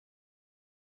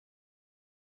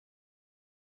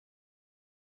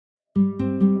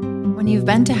When you've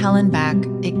been to hell and back,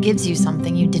 it gives you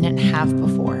something you didn't have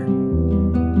before.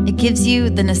 It gives you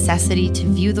the necessity to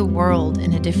view the world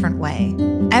in a different way,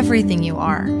 everything you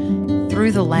are,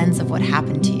 through the lens of what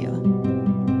happened to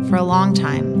you. For a long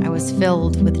time, I was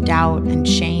filled with doubt and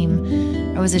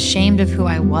shame. I was ashamed of who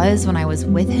I was when I was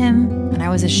with him, and I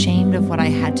was ashamed of what I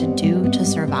had to do to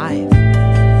survive.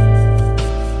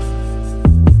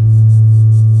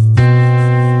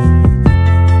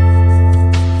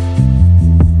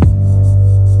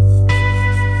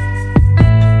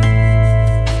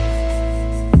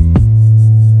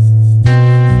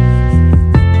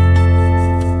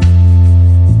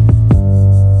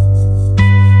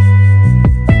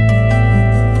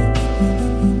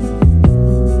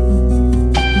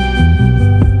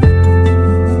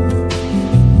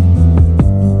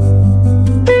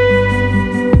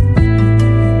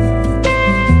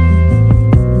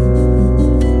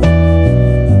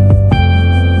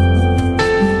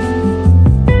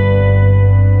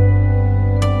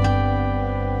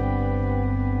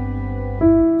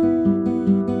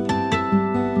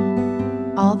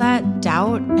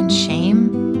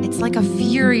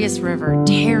 River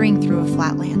tearing through a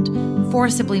flatland,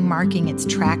 forcibly marking its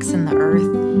tracks in the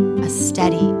earth, a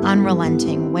steady,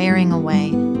 unrelenting wearing away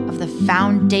of the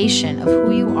foundation of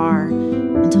who you are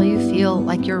until you feel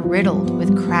like you're riddled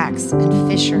with cracks and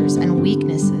fissures and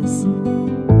weaknesses.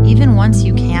 Even once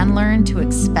you can learn to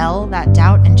expel that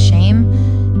doubt and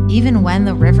shame, even when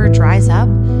the river dries up,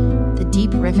 the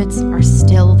deep rivets are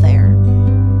still there.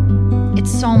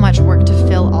 It's so much work to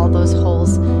fill all those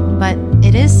holes, but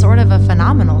it is sort of a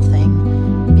phenomenal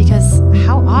thing, because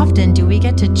how often do we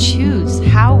get to choose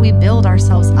how we build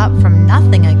ourselves up from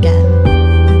nothing again?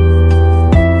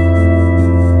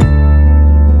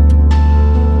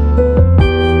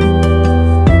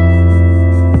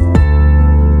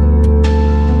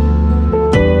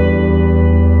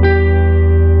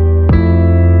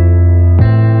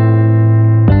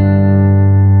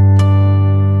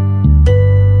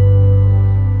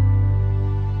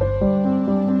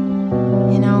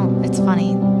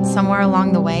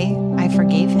 Along the way, I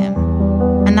forgave him.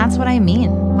 And that's what I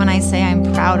mean when I say I'm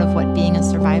proud of what being a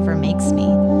survivor makes me.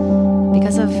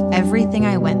 Because of everything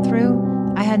I went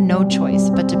through, I had no choice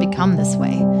but to become this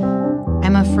way.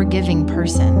 I'm a forgiving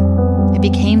person. I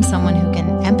became someone who can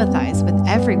empathize with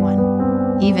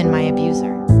everyone, even my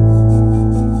abuser.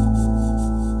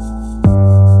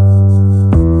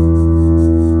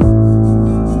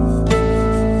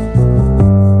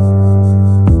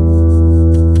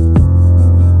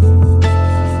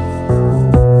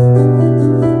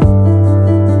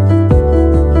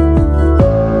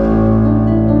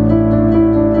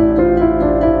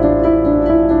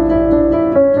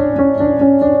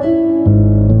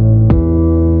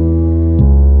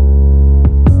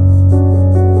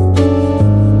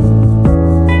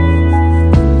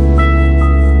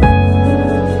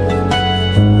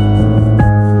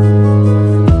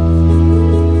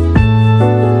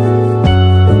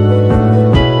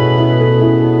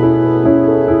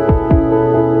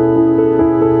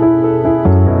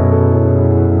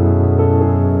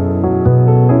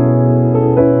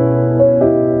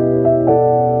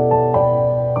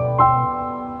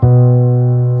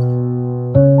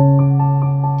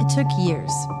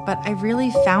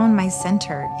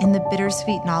 Center in the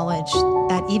bittersweet knowledge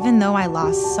that even though I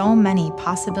lost so many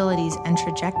possibilities and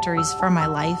trajectories for my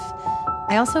life,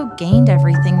 I also gained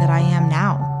everything that I am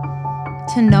now.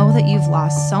 To know that you've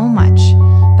lost so much,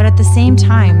 but at the same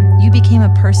time, you became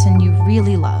a person you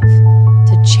really love.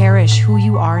 To cherish who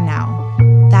you are now.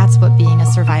 That's what being a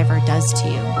survivor does to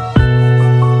you.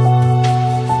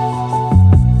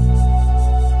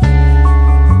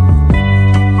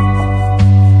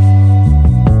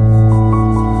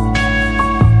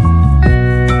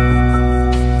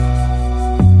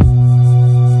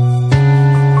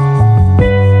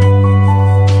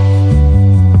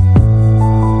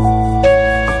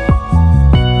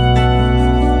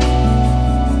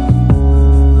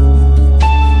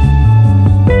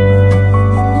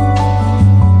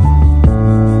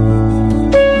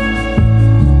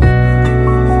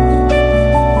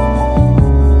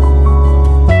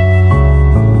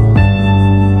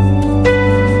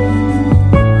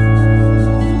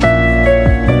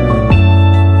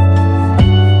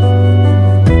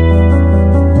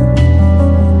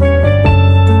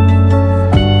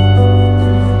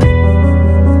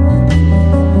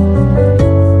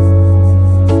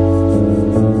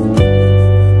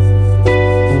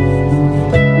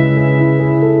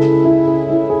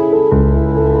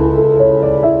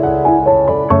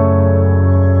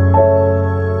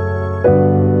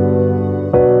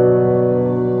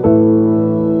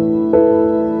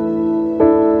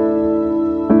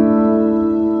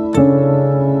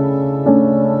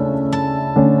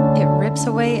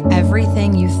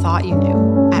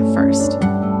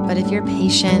 you're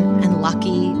patient and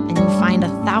lucky and you find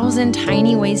 1,000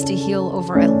 tiny ways to heal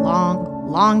over a long,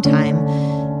 long time,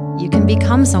 you can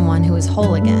become someone who is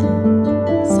whole again.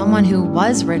 Someone who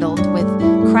was riddled with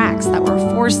cracks that were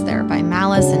forced there by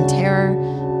malice and terror,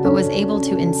 but was able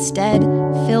to instead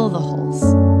fill the holes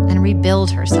and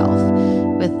rebuild herself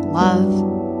with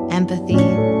love, empathy,